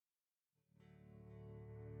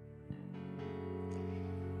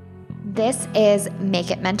This is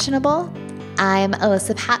Make It Mentionable. I'm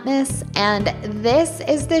Alyssa Patmos, and this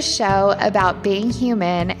is the show about being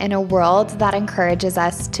human in a world that encourages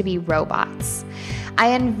us to be robots. I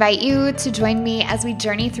invite you to join me as we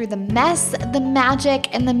journey through the mess, the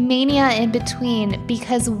magic, and the mania in between,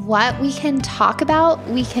 because what we can talk about,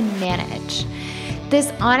 we can manage.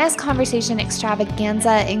 This honest conversation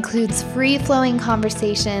extravaganza includes free-flowing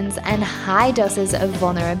conversations and high doses of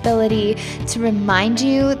vulnerability to remind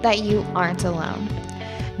you that you aren't alone.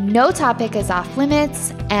 No topic is off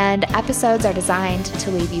limits, and episodes are designed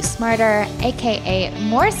to leave you smarter, aka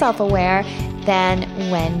more self-aware than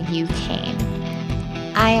when you came.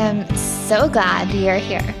 I am so glad you're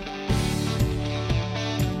here.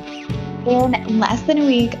 In less than a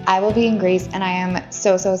week, I will be in Greece, and I am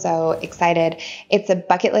so excited. It's a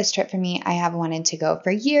bucket list trip for me. I have wanted to go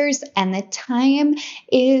for years, and the time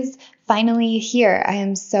is finally here. I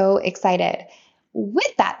am so excited.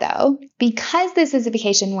 With that though, because this is a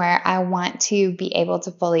vacation where I want to be able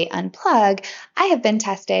to fully unplug, I have been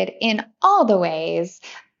tested in all the ways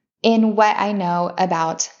in what I know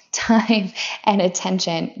about time and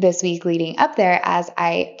attention this week leading up there as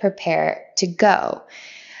I prepare to go.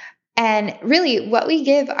 And really, what we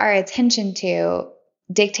give our attention to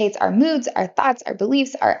dictates our moods, our thoughts, our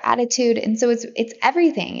beliefs, our attitude. And so it's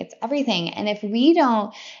everything. It's everything. And if we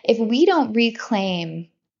don't reclaim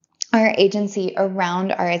our agency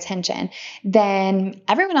around our attention, then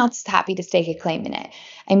everyone else is happy to stake a claim in it.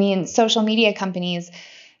 I mean, social media companies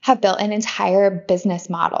have built an entire business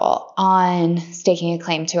model on staking a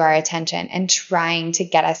claim to our attention and trying to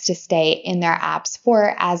get us to stay in their apps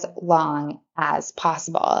for as long as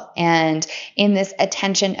possible. And in this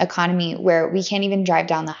attention economy where we can't even drive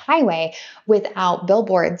down the highway without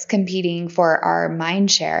billboards competing for our mind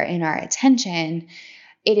share and our attention,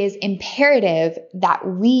 it is imperative that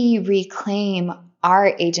we reclaim our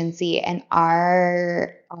agency and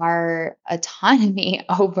our autonomy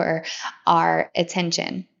over our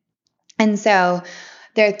attention. And so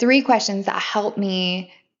there are three questions that help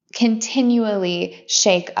me continually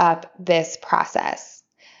shake up this process.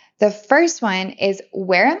 The first one is,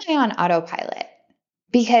 where am I on autopilot?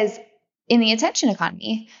 Because in the attention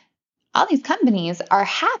economy, all these companies are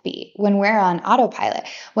happy when we're on autopilot,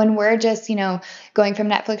 when we're just, going from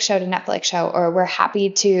Netflix show to Netflix show, or we're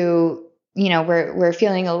happy to, we're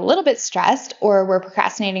feeling a little bit stressed, or we're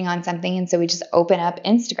procrastinating on something. And so we just open up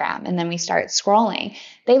Instagram and then we start scrolling.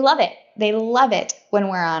 They love it. They love it when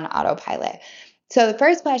we're on autopilot. So the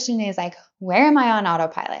first question is where am I on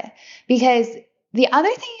autopilot? Because the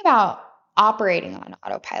other thing about operating on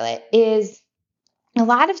autopilot is a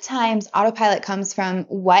lot of times autopilot comes from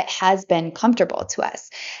what has been comfortable to us.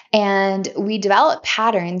 And we develop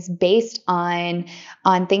patterns based on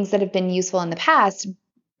things that have been useful in the past.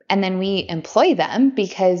 And then we employ them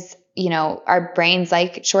because, our brains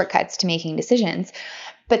like shortcuts to making decisions.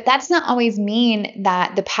 But that does not always mean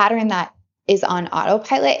that the pattern that is on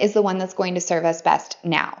autopilot is the one that's going to serve us best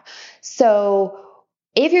now. So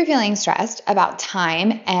if you're feeling stressed about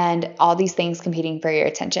time and all these things competing for your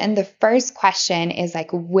attention, the first question is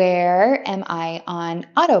where am I on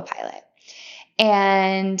autopilot?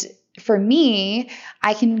 And for me,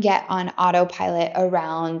 I can get on autopilot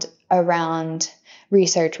around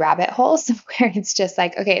research rabbit holes where it's just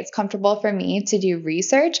okay, it's comfortable for me to do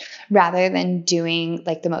research rather than doing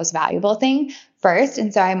the most valuable thing first.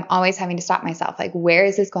 And so I'm always having to stop myself. Where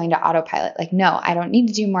is this going to autopilot? No, I don't need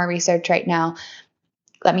to do more research right now.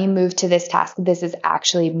 Let me move to this task. This is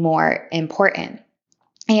actually more important.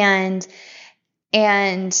 And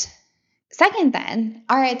second, then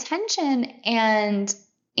our attention and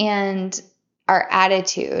our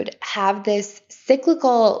attitude have this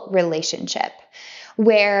cyclical relationship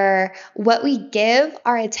where what we give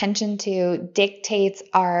our attention to dictates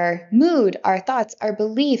our mood, our thoughts, our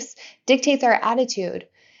beliefs, dictates our attitude.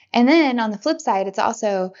 And then on the flip side, it's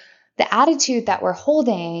also the attitude that we're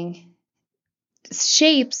holding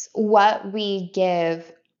shapes what we give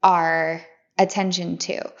our attention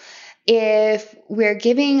to. If we're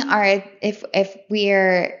if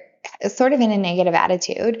we're sort of in a negative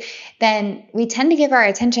attitude, then we tend to give our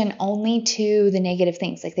attention only to the negative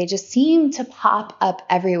things. They just seem to pop up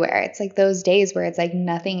everywhere. It's those days where it's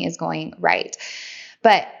nothing is going right.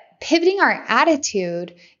 But pivoting our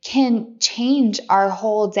attitude can change our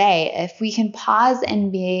whole day. If we can pause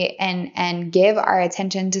and and give our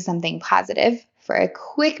attention to something positive for a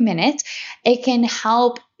quick minute, it can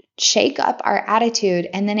help shake up our attitude,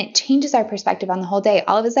 and then it changes our perspective on the whole day.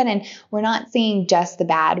 All of a sudden, we're not seeing just the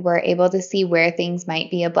bad. We're able to see where things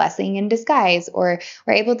might be a blessing in disguise, or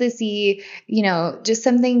we're able to see, just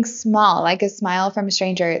something small, like a smile from a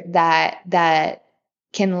stranger that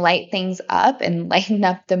can light things up and lighten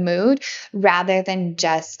up the mood rather than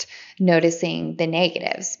just noticing the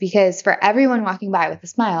negatives. Because for everyone walking by with a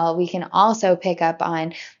smile, we can also pick up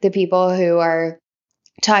on the people who are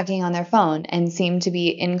talking on their phone and seem to be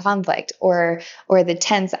in conflict, or the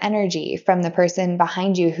tense energy from the person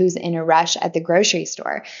behind you who's in a rush at the grocery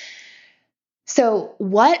store. So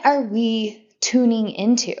what are we tuning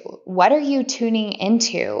into? What are you tuning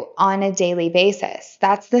into on a daily basis?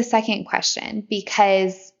 That's the second question,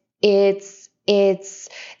 because it's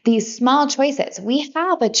these small choices. We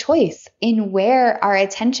have a choice in where our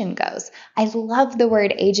attention goes. I love the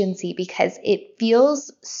word agency because it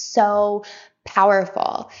feels so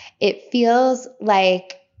powerful. It feels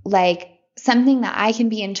like something that I can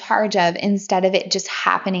be in charge of instead of it just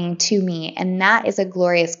happening to me. And that is a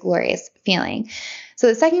glorious, glorious feeling. So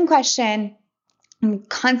the second question I'm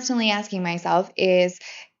constantly asking myself is,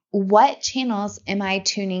 what channels am I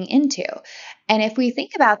tuning into? And if we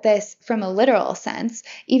think about this from a literal sense,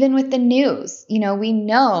 even with the news, we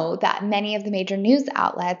know that many of the major news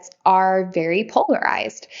outlets are very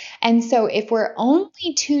polarized. And so if we're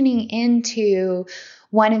only tuning into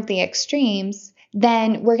one of the extremes,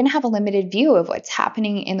 then we're going to have a limited view of what's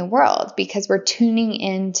happening in the world because we're tuning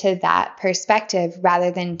into that perspective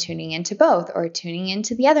rather than tuning into both or tuning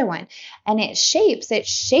into the other one. And it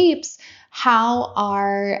shapes how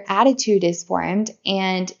our attitude is formed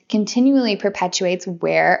and continually perpetuates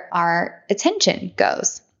where our attention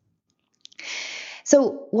goes.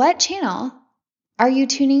 So, what channel are you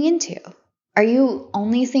tuning into? Are you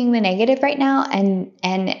only seeing the negative right now?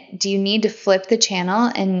 And do you need to flip the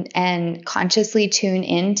channel and consciously tune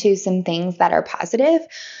into some things that are positive?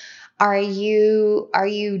 Are you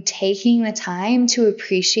taking the time to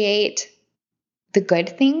appreciate the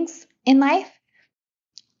good things in life?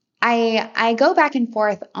 I go back and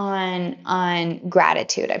forth on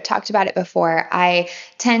gratitude. I've talked about it before. I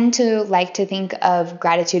tend to like to think of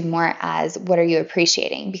gratitude more as what are you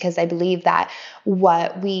appreciating? Because I believe that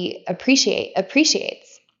what we appreciate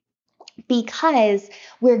appreciates because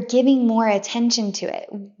we're giving more attention to it.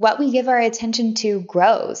 What we give our attention to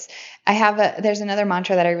grows. There's another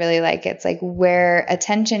mantra that I really like. It's like where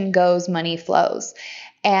attention goes, money flows.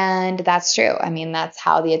 And that's true. I mean, that's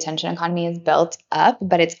how the attention economy is built up,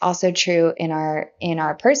 but it's also true in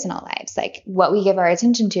our personal lives. Like what we give our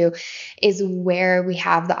attention to is where we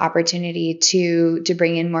have the opportunity to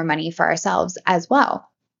bring in more money for ourselves as well.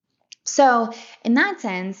 So in that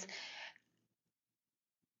sense,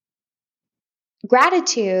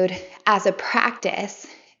 gratitude as a practice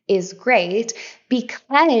is great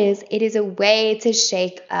because it is a way to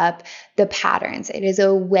shake up the patterns. It is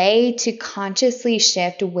a way to consciously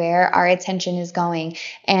shift where our attention is going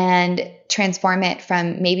and transform it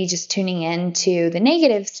from maybe just tuning into the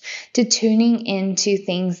negatives to tuning into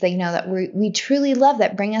things that that we truly love,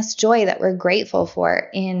 that bring us joy, that we're grateful for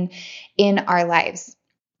in our lives.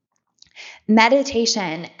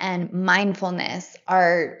 Meditation and mindfulness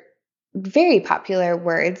are very popular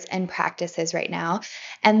words and practices right now.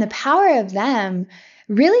 And the power of them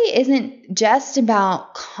really isn't just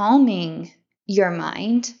about calming your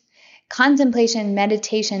mind. Contemplation,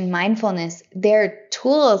 meditation, mindfulness, they're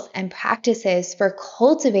tools and practices for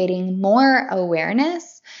cultivating more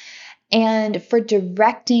awareness and for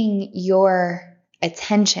directing your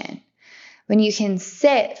attention. When you can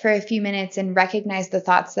sit for a few minutes and recognize the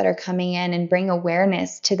thoughts that are coming in and bring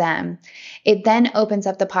awareness to them, it then opens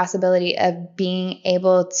up the possibility of being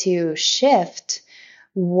able to shift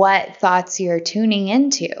what thoughts you're tuning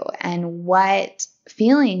into and what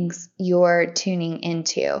feelings you're tuning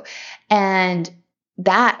into. And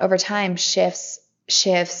that over time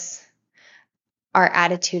shifts our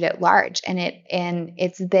attitude at large. And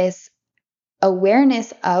it's this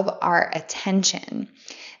awareness of our attention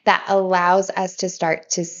that allows us to start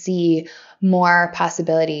to see more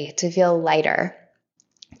possibility, to feel lighter,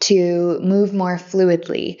 to move more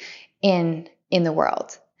fluidly in the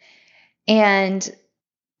world. And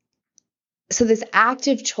so this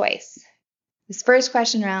active choice, this first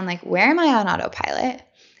question around like, where am I on autopilot?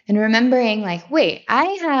 And remembering like, wait, I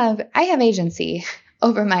have agency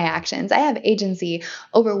over my actions. I have agency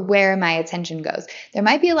over where my attention goes. There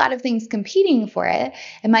might be a lot of things competing for it.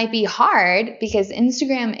 It might be hard because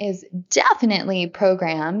Instagram is definitely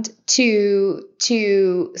programmed to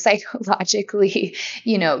psychologically,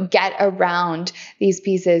 get around these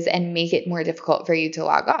pieces and make it more difficult for you to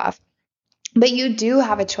log off. But you do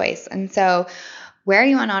have a choice. And so where are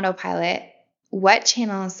you on autopilot? What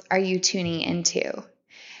channels are you tuning into?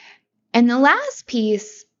 And the last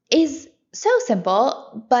piece is so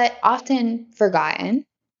simple, but often forgotten.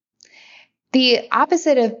 The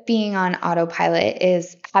opposite of being on autopilot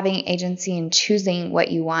is having agency and choosing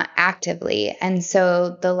what you want actively. And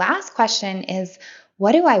so the last question is,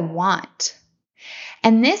 what do I want?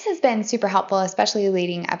 And this has been super helpful, especially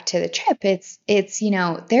leading up to the trip.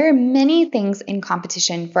 There are many things in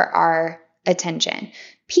competition for our attention.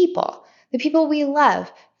 People, the people we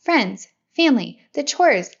love, friends, family, the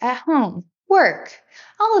chores at home, work,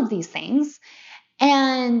 all of these things.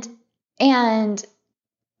 And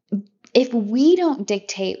if we don't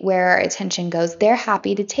dictate where our attention goes, they're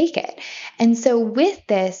happy to take it. And so with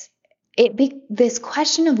this, this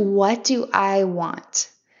question of what do I want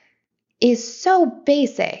is so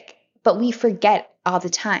basic, but we forget all the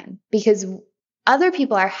time because other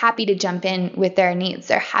people are happy to jump in with their needs.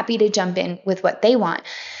 They're happy to jump in with what they want.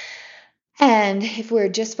 And if we're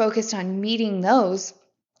just focused on meeting those,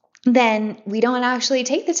 then we don't actually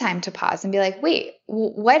take the time to pause and be like, wait,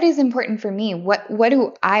 what is important for me? What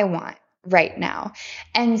do I want right now?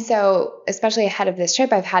 And so, especially ahead of this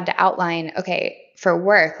trip, I've had to outline, okay, for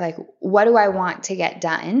work, like, what do I want to get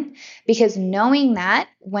done? Because knowing that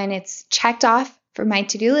when it's checked off for my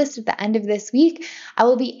to-do list at the end of this week, I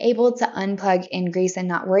will be able to unplug in Greece and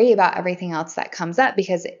not worry about everything else that comes up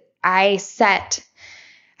because I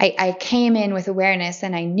came in with awareness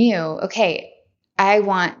and I knew, okay, I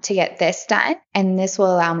want to get this done, and this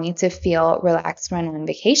will allow me to feel relaxed when I'm on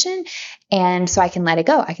vacation. And so I can let it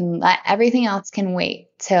go. I can let everything else can wait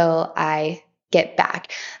till I get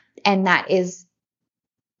back. And that is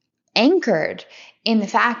anchored in the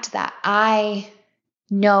fact that I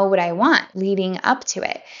know what I want leading up to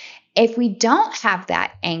it. If we don't have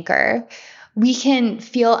that anchor, we can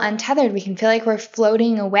feel untethered. We can feel like we're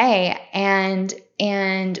floating away. And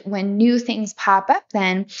when new things pop up,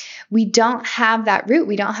 then we don't have that root.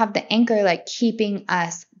 We don't have the anchor like keeping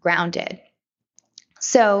us grounded.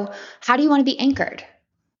 So how do you want to be anchored?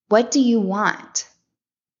 What do you want?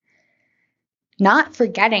 Not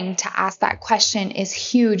forgetting to ask that question is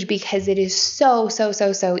huge because it is so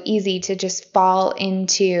easy to just fall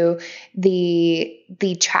into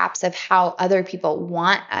the traps of how other people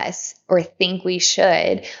want us or think we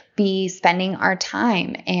should be spending our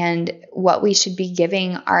time and what we should be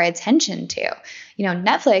giving our attention to.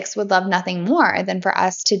 Netflix would love nothing more than for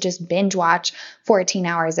us to just binge watch 14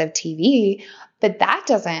 hours of TV, but that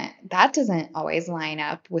doesn't always line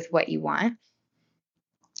up with what you want.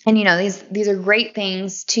 And these are great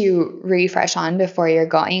things to refresh on before you're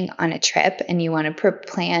going on a trip and you want to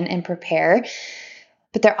plan and prepare.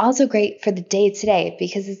 But they're also great for the day to day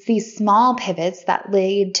because it's these small pivots that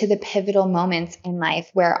lead to the pivotal moments in life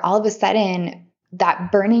where all of a sudden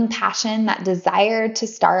that burning passion, that desire to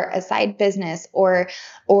start a side business or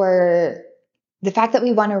the fact that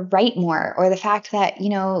we want to write more or the fact that, you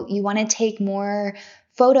want to take more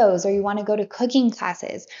photos or you want to go to cooking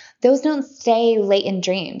classes, those don't stay latent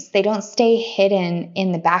dreams. They don't stay hidden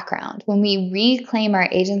in the background. When we reclaim our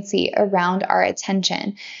agency around our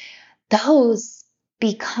attention, those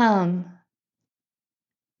become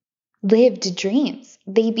lived dreams.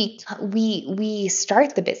 We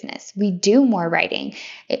start the business. We do more writing.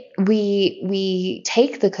 We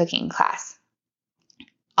take the cooking class.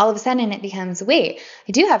 All of a sudden it becomes, wait,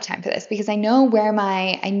 I do have time for this because I know where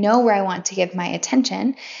I want to give my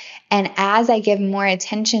attention. And as I give more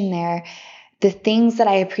attention there, the things that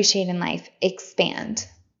I appreciate in life expand.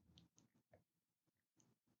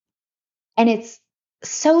 And it's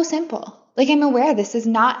so simple. Like, I'm aware this is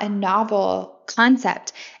not a novel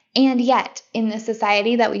concept. And yet, in the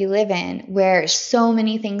society that we live in, where so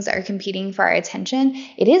many things are competing for our attention,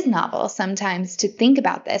 it is novel sometimes to think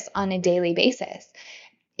about this on a daily basis.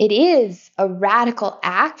 It is a radical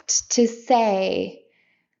act to say,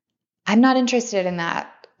 I'm not interested in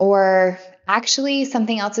that, or actually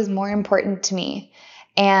something else is more important to me,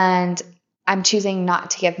 and I'm choosing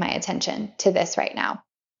not to give my attention to this right now.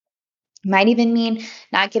 Might even mean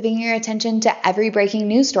not giving your attention to every breaking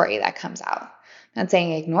news story that comes out. I'm not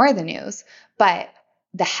saying ignore the news, but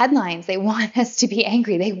the headlines, they want us to be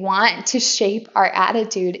angry. They want to shape our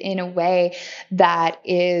attitude in a way that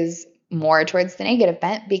is more towards the negative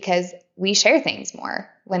bent because we share things more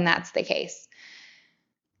when that's the case.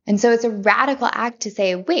 And so it's a radical act to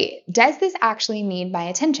say, wait, does this actually need my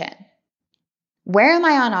attention? Where am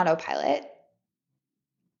I on autopilot?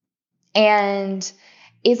 And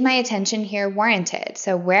is my attention here warranted?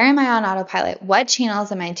 So where am I on autopilot? What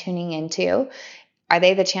channels am I tuning into? Are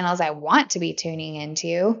they the channels I want to be tuning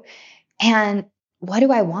into? And what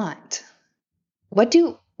do I want? What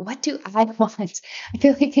do I want? I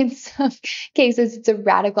feel like in some cases it's a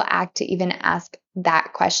radical act to even ask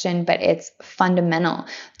that question, but it's fundamental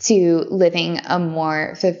to living a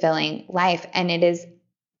more fulfilling life. And it is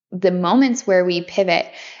the moments where we pivot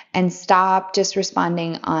and stop just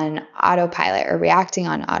responding on autopilot or reacting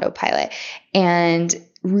on autopilot and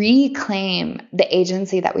reclaim the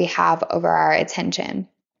agency that we have over our attention.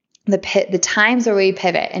 The times where we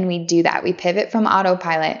pivot and we do that, we pivot from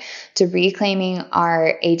autopilot to reclaiming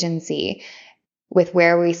our agency with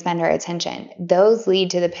where we spend our attention. Those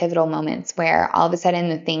lead to the pivotal moments where all of a sudden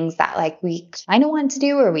the things that like we kind of want to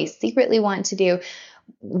do or we secretly want to do,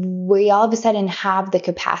 we all of a sudden have the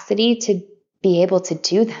capacity to be able to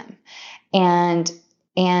do them. And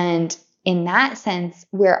in that sense,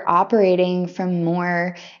 we're operating from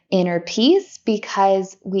more inner peace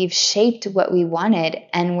because we've shaped what we wanted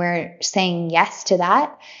and we're saying yes to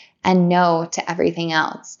that and no to everything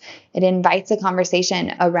else. It invites a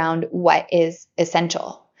conversation around what is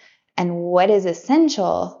essential. And what is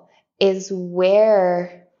essential is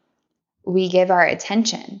where we give our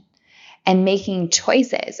attention and making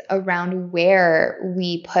choices around where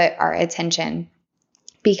we put our attention.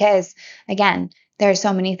 Because again, there are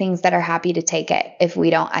so many things that are happy to take it if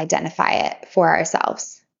we don't identify it for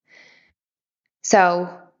ourselves.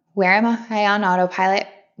 So where am I on autopilot?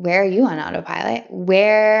 Where are you on autopilot?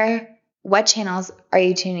 What channels are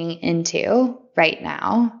you tuning into right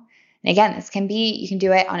now? And again, this can be, you can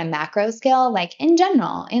do it on a macro scale, like in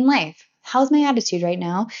general, in life. How's my attitude right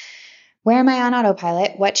now? Where am I on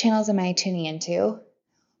autopilot? What channels am I tuning into?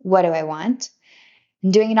 What do I want?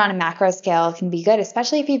 And doing it on a macro scale can be good,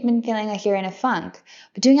 especially if you've been feeling like you're in a funk.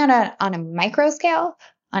 But doing it on a micro scale,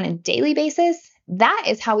 on a daily basis, that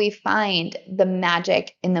is how we find the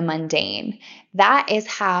magic in the mundane. That is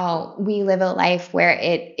how we live a life where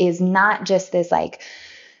it is not just this like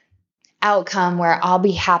outcome where I'll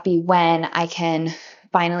be happy when I can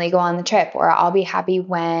finally go on the trip, or I'll be happy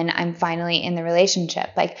when I'm finally in the relationship.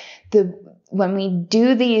 Like when we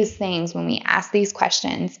do these things, when we ask these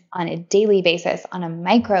questions on a daily basis, on a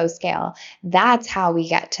micro scale, that's how we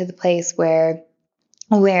get to the place where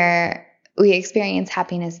we experience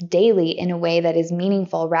happiness daily in a way that is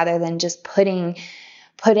meaningful, rather than just putting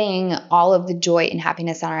all of the joy and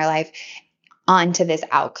happiness in our life onto this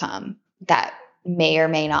outcome that may or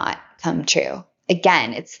may not come true.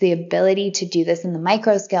 Again, it's the ability to do this in the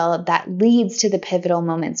micro scale that leads to the pivotal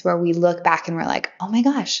moments where we look back and we're like, oh my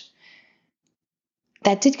gosh,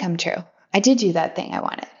 that did come true. I did do that thing I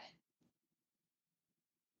wanted.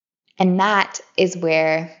 And that is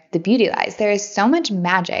where the beauty lies. There is so much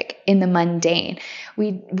magic in the mundane.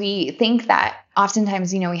 We think that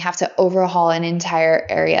oftentimes, we have to overhaul an entire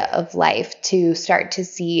area of life to start to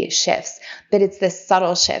see shifts, but it's the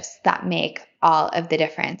subtle shifts that make all of the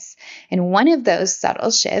difference. And one of those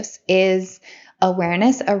subtle shifts is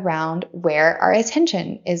awareness around where our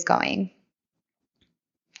attention is going.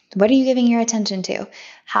 What are you giving your attention to?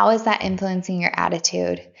 How is that influencing your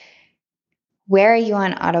attitude? Where are you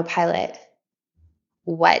on autopilot?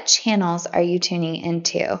 What channels are you tuning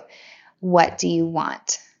into? What do you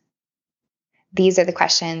want? These are the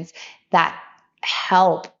questions that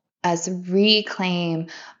help us reclaim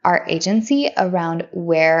our agency around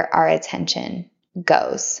where our attention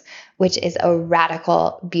goes, which is a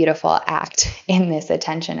radical, beautiful act in this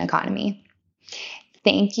attention economy.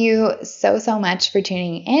 Thank you so much for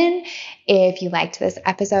tuning in. If you liked this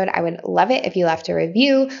episode, I would love it if you left a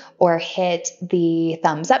review or hit the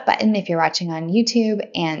thumbs up button if you're watching on YouTube,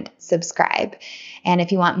 and subscribe. And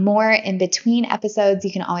if you want more in between episodes,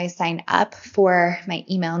 you can always sign up for my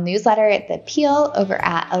email newsletter at The Peel over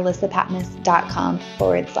at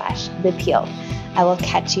alyssapatmos.com/The Peel. I will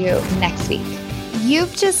catch you next week.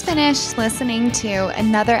 You've just finished listening to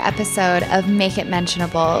another episode of Make It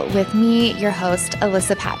Mentionable with me, your host,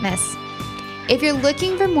 Alyssa Patmos. If you're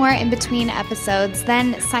looking for more in between episodes,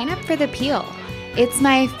 then sign up for The Peel. It's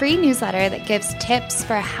my free newsletter that gives tips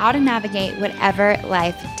for how to navigate whatever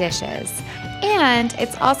life dishes. And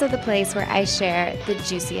it's also the place where I share the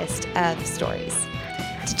juiciest of stories.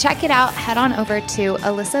 To check it out, head on over to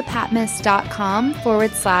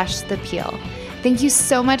alyssapatmos.com/The Peel. Thank you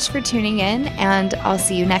so much for tuning in, and I'll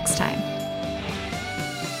see you next time.